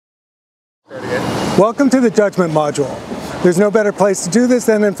Welcome to the judgment module. There's no better place to do this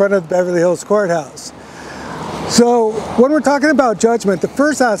than in front of the Beverly Hills Courthouse. So when we're talking about judgment, the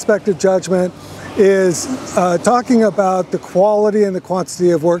first aspect of judgment is talking about the quality and the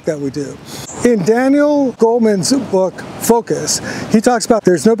quantity of work that we do. In Daniel Goleman's book, Focus, he talks about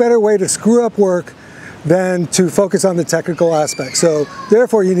there's no better way to screw up work than to focus on the technical aspect. So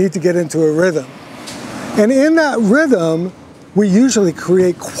therefore you need to get into a rhythm. And in that rhythm, we usually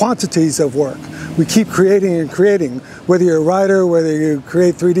create quantities of work. We keep creating and creating. Whether you're a writer, whether you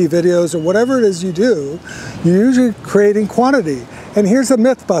create 3D videos, or whatever it is you do, you're usually creating quantity. And here's a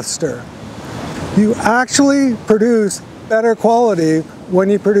myth buster. You actually produce better quality when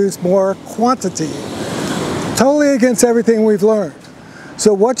you produce more quantity. Totally against everything we've learned.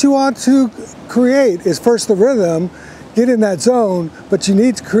 So what you want to create is first the rhythm, get in that zone, but you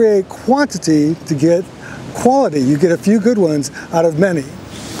need to create quantity to get quality. You get a few good ones out of many.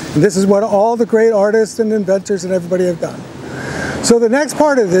 And this is what all the great artists and inventors and everybody have done. So the next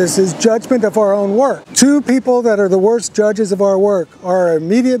part of this is judgment of our own work. Two people that are the worst judges of our work are our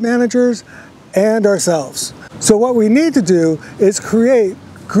immediate managers and ourselves. So what we need to do is create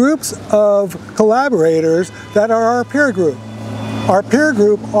groups of collaborators that are our peer group. Our peer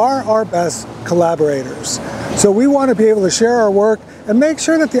group are our best collaborators. So we want to be able to share our work and make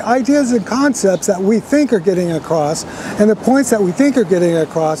sure that the ideas and concepts that we think are getting across and the points that we think are getting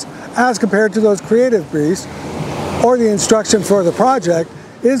across as compared to those creative briefs or the instruction for the project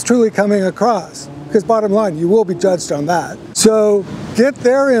is truly coming across. Because bottom line, you will be judged on that. So get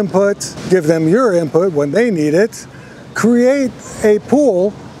their input, give them your input when they need it, create a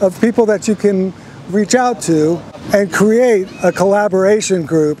pool of people that you can reach out to and create a collaboration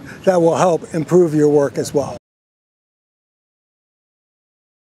group that will help improve your work as well.